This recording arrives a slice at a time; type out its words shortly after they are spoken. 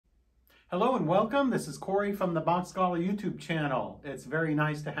Hello and welcome. This is Corey from the Bach Scholar YouTube channel. It's very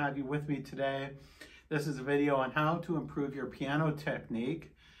nice to have you with me today. This is a video on how to improve your piano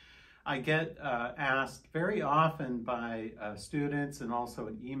technique. I get asked very often by students and also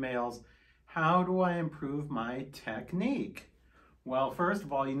in emails, how do I improve my technique? Well, first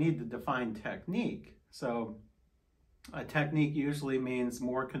of all, you need to define technique. So a technique usually means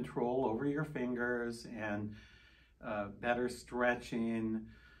more control over your fingers and better stretching,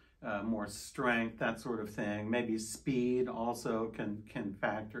 more strength, that sort of thing. Maybe speed also can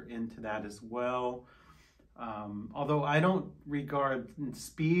factor into that as well. Although I don't regard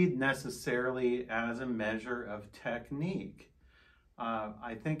speed necessarily as a measure of technique.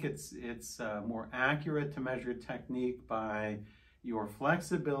 I think it's more accurate to measure technique by your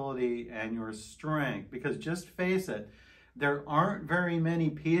flexibility and your strength, because just face it, there aren't very many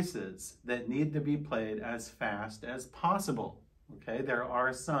pieces that need to be played as fast as possible. Okay, there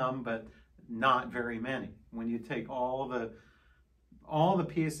are some, but not very many. When you take all the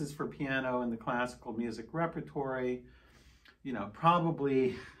pieces for piano in the classical music repertory, you know,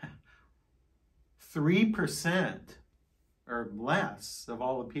 probably 3% or less of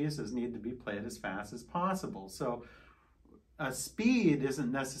all the pieces need to be played as fast as possible. So speed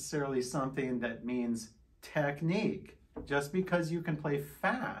isn't necessarily something that means technique. Just because you can play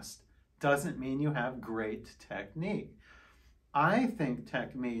fast doesn't mean you have great technique. I think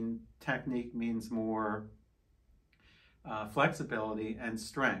technique means more flexibility and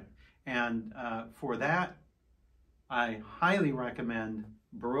strength. And for that, I highly recommend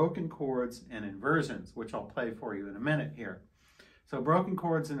broken chords and inversions, which I'll play for you in a minute here. So broken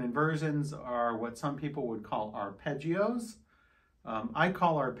chords and inversions are what some people would call arpeggios. I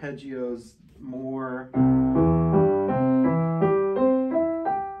call arpeggios more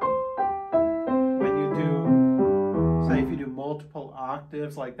multiple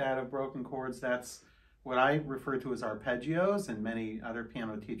octaves like that of broken chords. That's what I refer to as arpeggios, and many other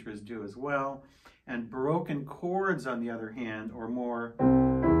piano teachers do as well. And broken chords, on the other hand, are more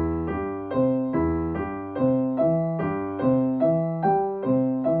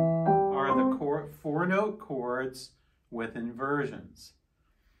the four-note chords with inversions.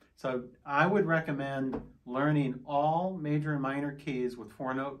 So I would recommend learning all major and minor keys with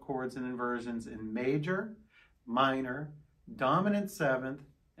four-note chords and inversions in major, minor, dominant seventh,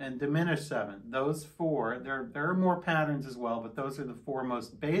 and diminished seventh. Those four, there are more patterns as well, but those are the four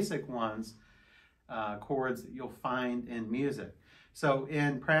most basic ones, chords that you'll find in music. So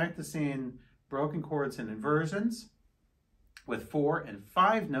in practicing broken chords and inversions with 4 and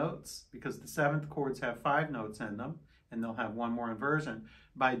 5 notes, because the seventh chords have 5 notes in them, and they'll have one more inversion,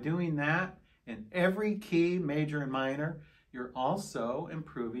 by doing that in every key, major and minor, you're also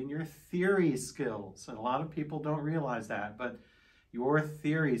improving your theory skills. And a lot of people don't realize that, but your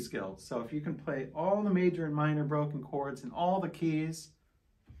theory skills. So if you can play all the major and minor broken chords in all the keys,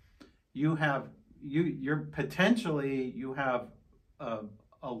 you have potentially a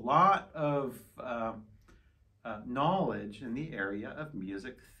lot of knowledge in the area of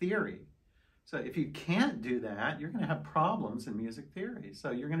music theory. So if you can't do that, you're going to have problems in music theory.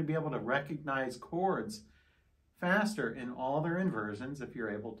 So you're going to be able to recognize chords faster in all their inversions if you're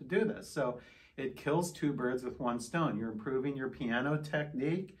able to do this. So it kills two birds with one stone. You're improving your piano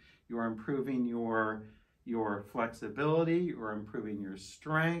technique, you're improving your flexibility, you're improving your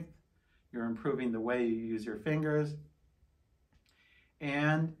strength, you're improving the way you use your fingers,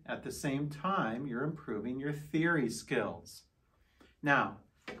 and at the same time, you're improving your theory skills. Now,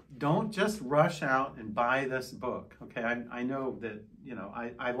 don't just rush out and buy this book, okay? I know that, you know,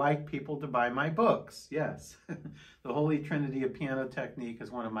 I like people to buy my books, yes. The Holy Trinity of Piano Technique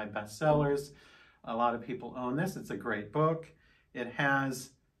is one of my bestsellers. A lot of people own this. It's a great book. It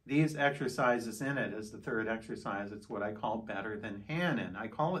has these exercises in it as the third exercise. It's what I call better than Hannon. I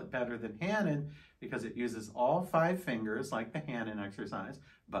call it better than Hannon because it uses all 5 fingers like the Hannon exercise,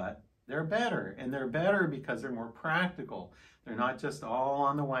 but they're better, and they're better because they're more practical. They're not just all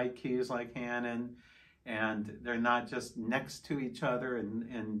on the white keys like Hannon, and they're not just next to each other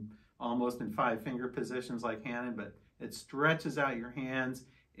and almost in 5-finger positions like Hannon, but it stretches out your hands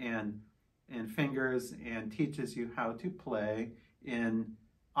and fingers and teaches you how to play in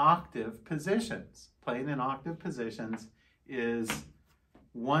octave positions. Playing in octave positions is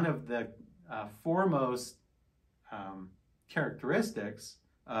one of the foremost characteristics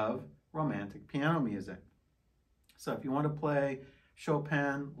of romantic piano music. So if you want to play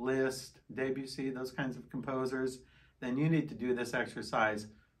Chopin, Liszt, Debussy, those kinds of composers, then you need to do this exercise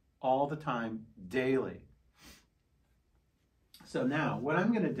all the time, daily. So now, what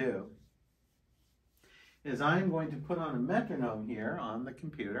I'm going to do is I'm going to put on a metronome here on the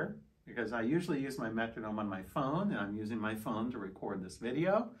computer, because I usually use my metronome on my phone, and I'm using my phone to record this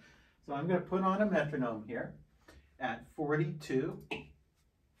video. So I'm going to put on a metronome here at 42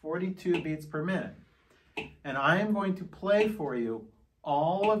 beats per minute. And I am going to play for you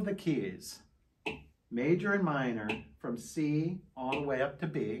all of the keys, major and minor, from C all the way up to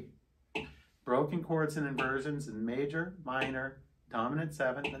B, broken chords and inversions in major, minor, dominant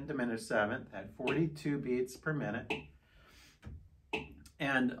seventh, and diminished seventh at 42 beats per minute.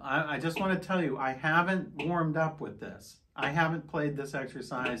 And I just want to tell you, I haven't warmed up with this. I haven't played this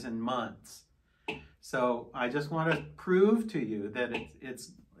exercise in months. So I just want to prove to you that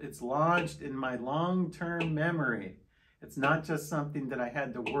it's lodged in my long-term memory. It's not just something that I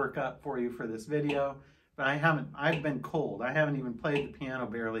had to work up for you for this video, but I've been cold. I haven't even played the piano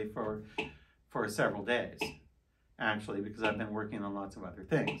barely for several days, actually, because I've been working on lots of other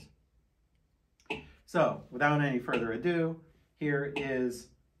things. So without any further ado, here is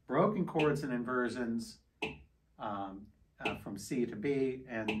broken chords and inversions from C to B,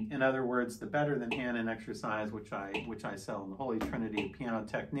 and in other words, the Better Than Hanon exercise, which I sell in the Holy Trinity of Piano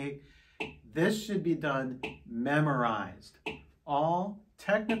Technique. This should be done memorized. All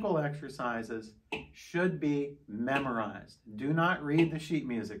technical exercises should be memorized. Do not read the sheet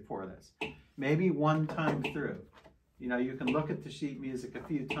music for this. Maybe one time through. You know, you can look at the sheet music a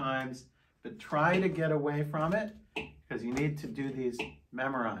few times, but try to get away from it because you need to do these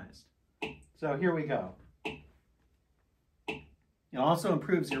memorized. So here we go. It also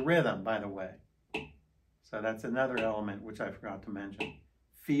improves your rhythm, by the way. So that's another element which I forgot to mention.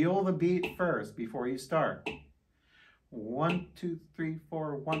 Feel the beat first before you start. 1, 2, 3,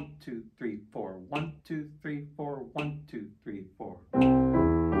 4, 1, 2, 3, 4, 1, 2, 3, 4, 1, 2, 3, 4.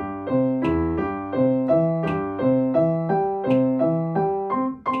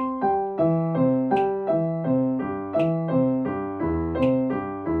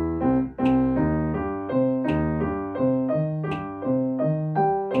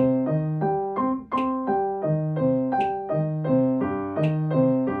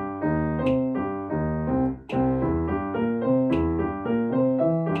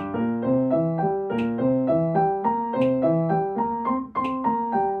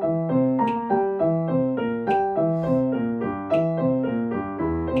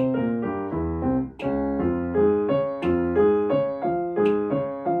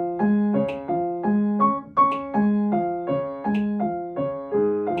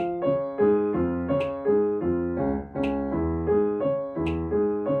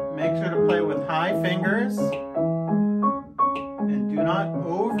 Fingers, and do not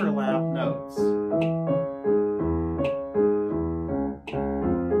overlap notes.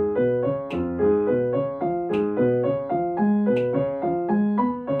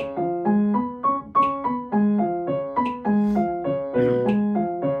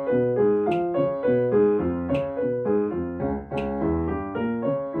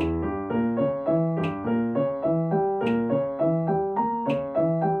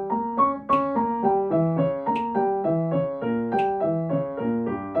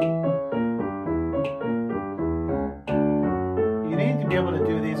 Be able to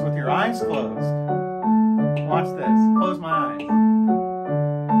do these with your eyes closed. Watch this. Close my eyes.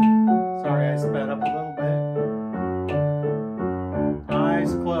 Sorry, I sped up a little bit.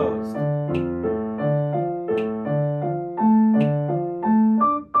 Eyes closed.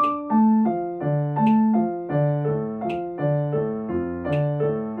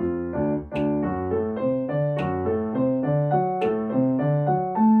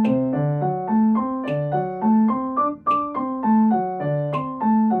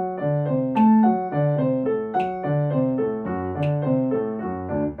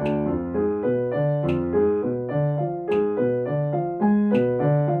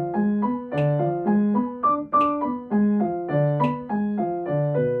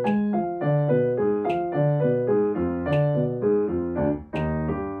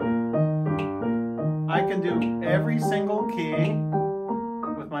 I can do every single key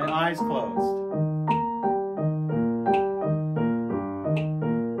with my eyes closed.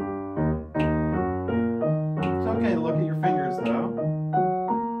 It's okay to look at your fingers though.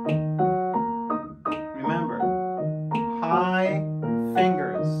 Remember, high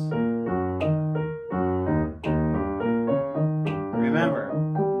fingers. Remember,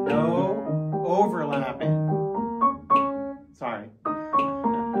 no overlapping. Sorry.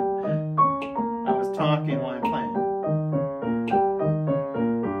 talking while I'm playing.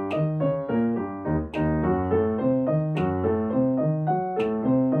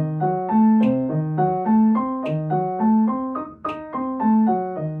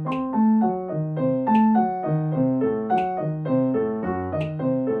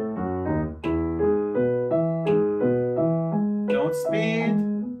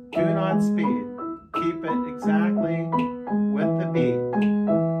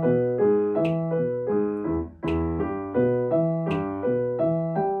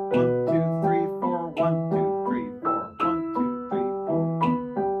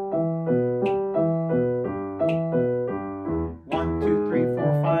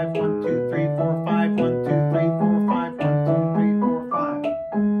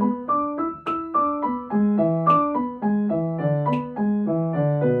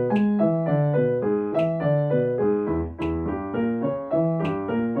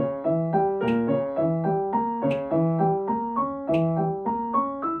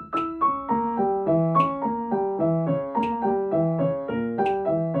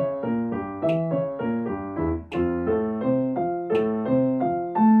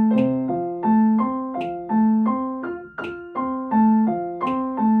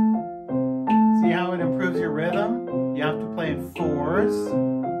 playing fours,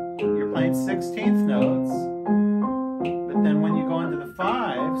 you're playing 16th notes, but then when you go into the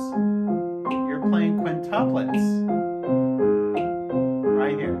fives, you're playing quintuplets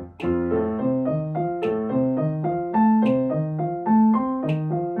right here.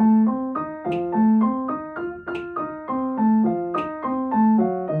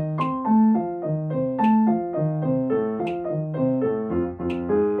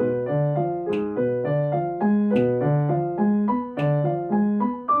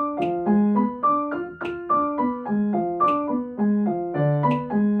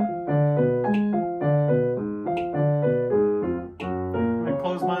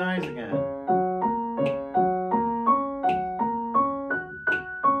 Close my eyes again.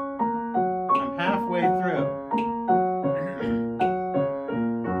 I'm halfway through.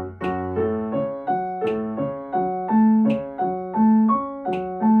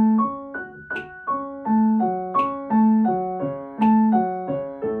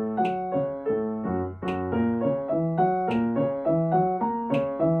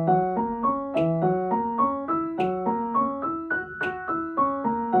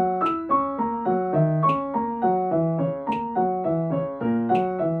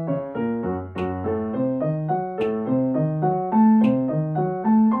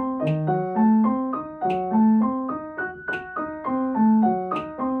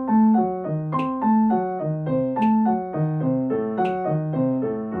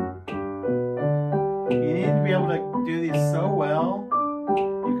 You need to be able to do these so well,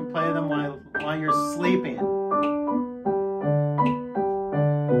 you can play them while you're sleeping.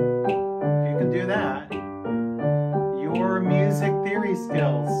 If you can do that, your music theory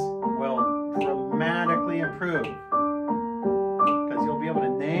skills will dramatically improve because you'll be able to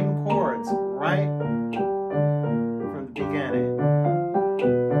name chords right from the beginning.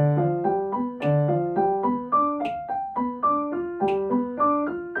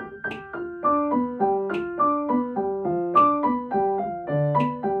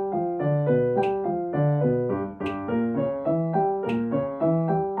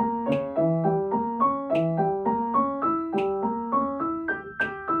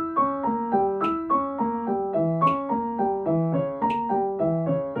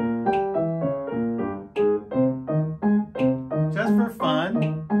 Just for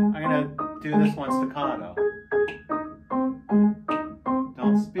fun, I'm going to do this one staccato.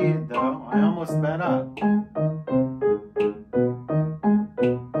 Don't speed though, I almost sped up.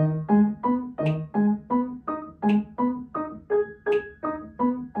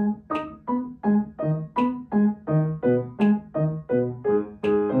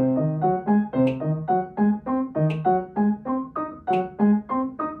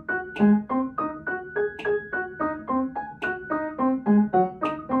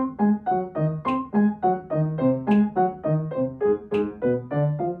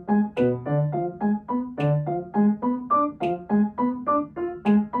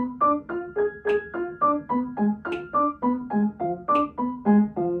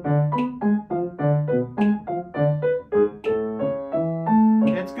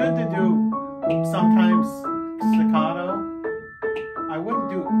 It's good to do sometimes staccato. I wouldn't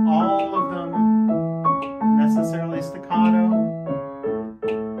do all of them necessarily staccato,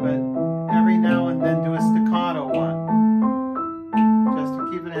 but every now and then do a staccato one, just to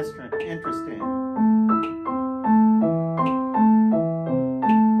keep it interesting.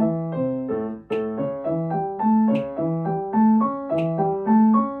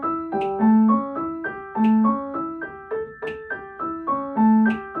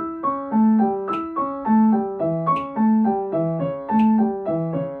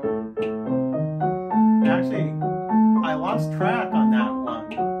 Actually, I lost track on that one.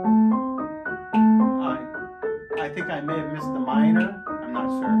 I think I may have missed the minor. I'm not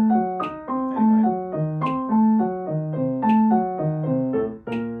sure. Anyway.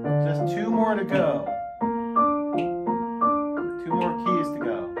 Just two more to go. Two more keys to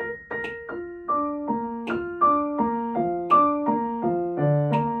go.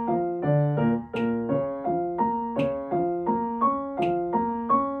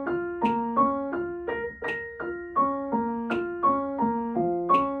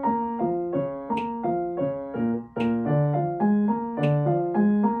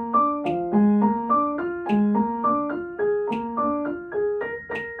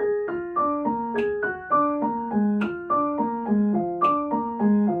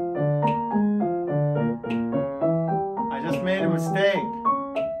 Made a mistake.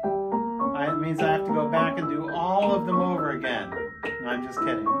 It means I have to go back and do all of them over again. No, I'm just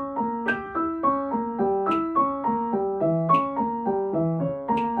kidding.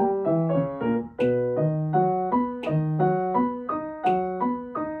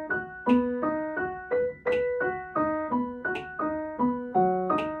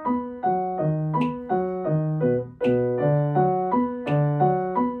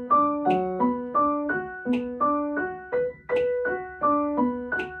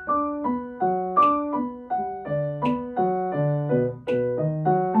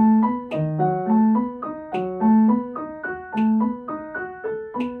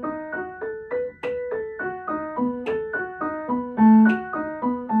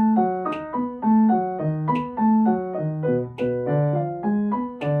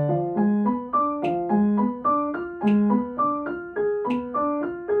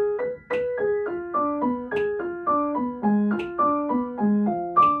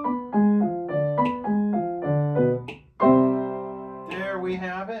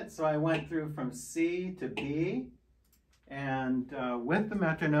 from C to B. And with the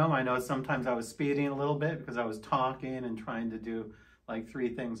metronome, I know sometimes I was speeding a little bit because I was talking and trying to do like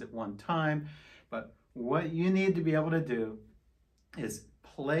 3 things at one time. But what you need to be able to do is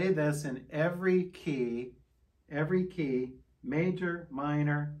play this in every key, major,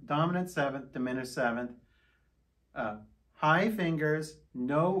 minor, dominant 7th, diminished 7th, high fingers,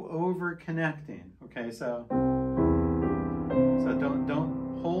 no over connecting. Okay, so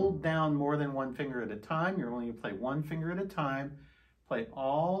don't hold down more than 1 finger at a time. You're only going to play 1 finger at a time. Play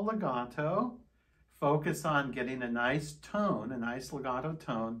all legato. Focus on getting a nice tone, a nice legato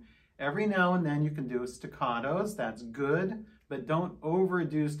tone. Every now and then you can do staccatos. That's good, but don't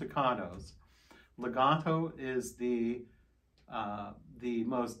overdo staccatos. Legato is the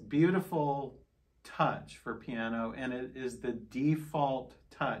most beautiful touch for piano, and it is the default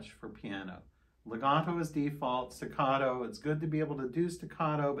touch for piano. Legato is default, staccato, it's good to be able to do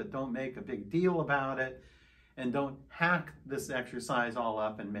staccato, but don't make a big deal about it, and don't hack this exercise all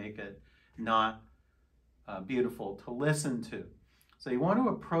up and make it not beautiful to listen to. So you want to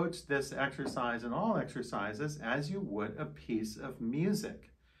approach this exercise and all exercises as you would a piece of music.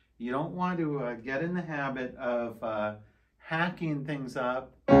 You don't want to get in the habit of hacking things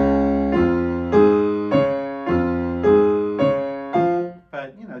up.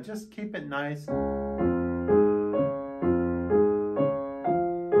 But, you know, just keep it nice.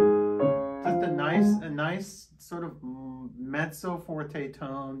 Just a nice sort of mezzo forte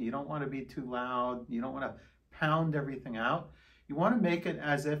tone. You don't want to be too loud. You don't want to pound everything out. You want to make it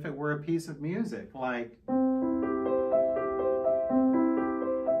as if it were a piece of music, like...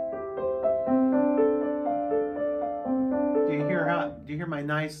 Do you hear my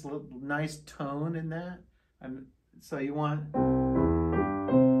nice tone in that? So you want...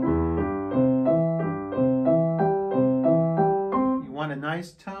 a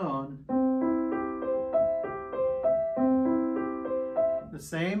nice tone, the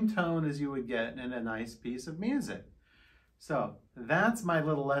same tone as you would get in a nice piece of music. So that's my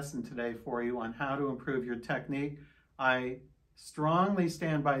little lesson today for you on how to improve your technique. I strongly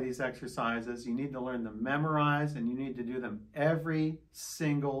stand by these exercises. You need to learn them memorized, and you need to do them every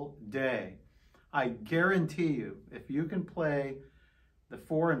single day. I guarantee you, if you can play the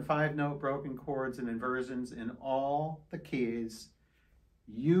 4- and 5-note broken chords and inversions in all the keys,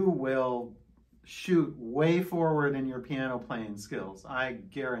 you will shoot way forward in your piano playing skills. I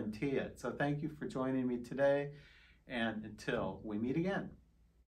guarantee it. So thank you for joining me today, and until we meet again.